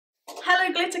Hello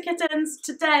Glitter Kittens!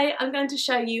 Today I'm going to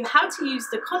show you how to use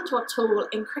the contour tool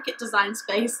in Cricut Design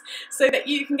Space so that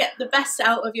you can get the best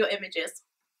out of your images.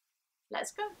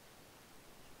 Let's go!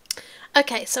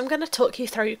 Okay, so I'm going to talk you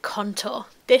through contour.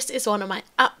 This is one of my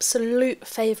absolute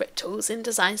favourite tools in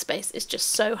Design Space. It's just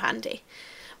so handy.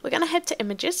 We're going to head to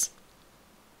images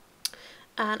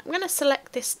and I'm going to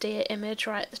select this deer image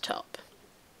right at the top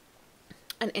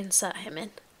and insert him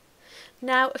in.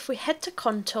 Now if we head to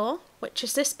contour, which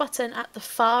is this button at the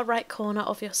far right corner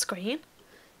of your screen,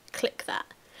 click that.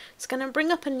 It's going to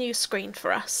bring up a new screen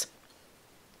for us.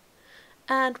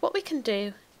 And what we can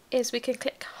do is we can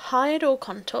click hide all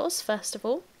contours first of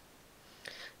all.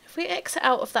 If we exit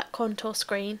out of that contour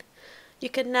screen, you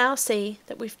can now see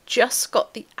that we've just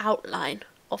got the outline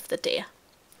of the deer,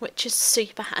 which is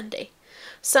super handy.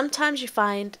 Sometimes you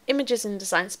find images in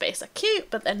Design Space are cute,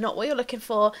 but they're not what you're looking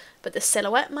for, but the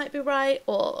silhouette might be right,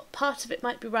 or part of it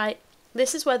might be right.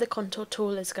 This is where the contour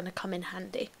tool is going to come in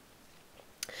handy.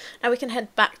 Now we can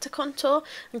head back to contour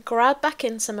and grab back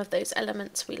in some of those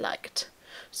elements we liked.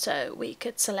 So we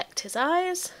could select his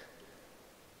eyes,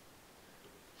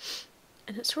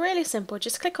 and it's really simple,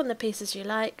 just click on the pieces you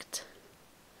liked,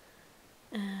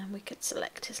 and we could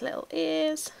select his little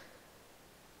ears.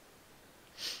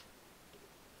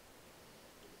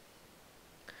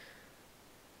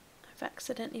 I've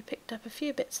accidentally picked up a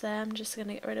few bits there, I'm just going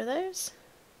to get rid of those.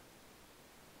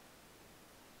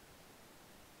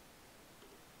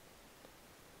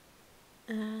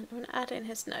 And I'm going to add in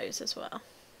his nose as well.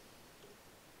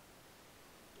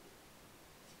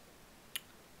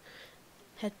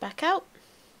 Head back out.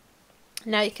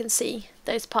 Now you can see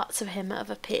those parts of him that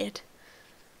have appeared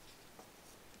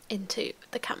into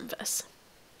the canvas.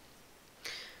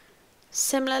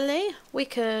 Similarly, we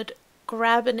could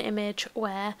grab an image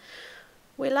where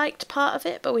we liked part of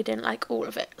it but we didn't like all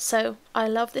of it. So I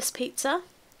love this pizza.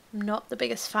 I'm not the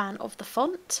biggest fan of the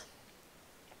font.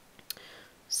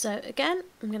 So again,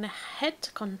 I'm going to head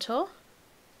to contour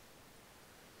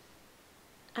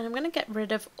and I'm going to get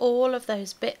rid of all of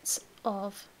those bits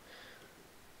of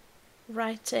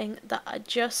writing that I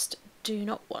just do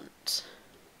not want.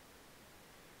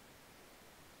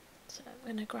 So I'm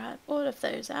going to grab all of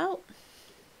those out.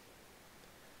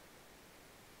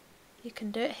 You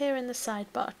can do it here in the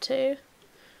sidebar too,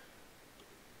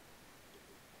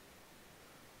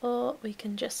 or we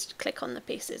can just click on the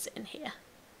pieces in here.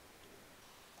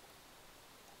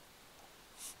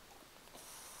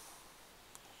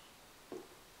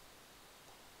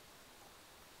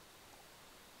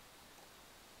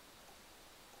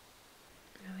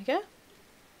 There we go.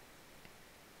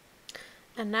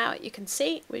 And now you can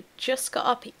see we've just got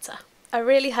our pizza. I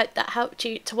really hope that helped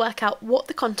you to work out what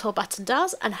the contour button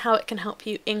does and how it can help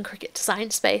you in Cricut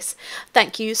Design Space.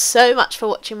 Thank you so much for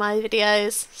watching my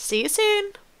videos. See you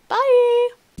soon. Bye.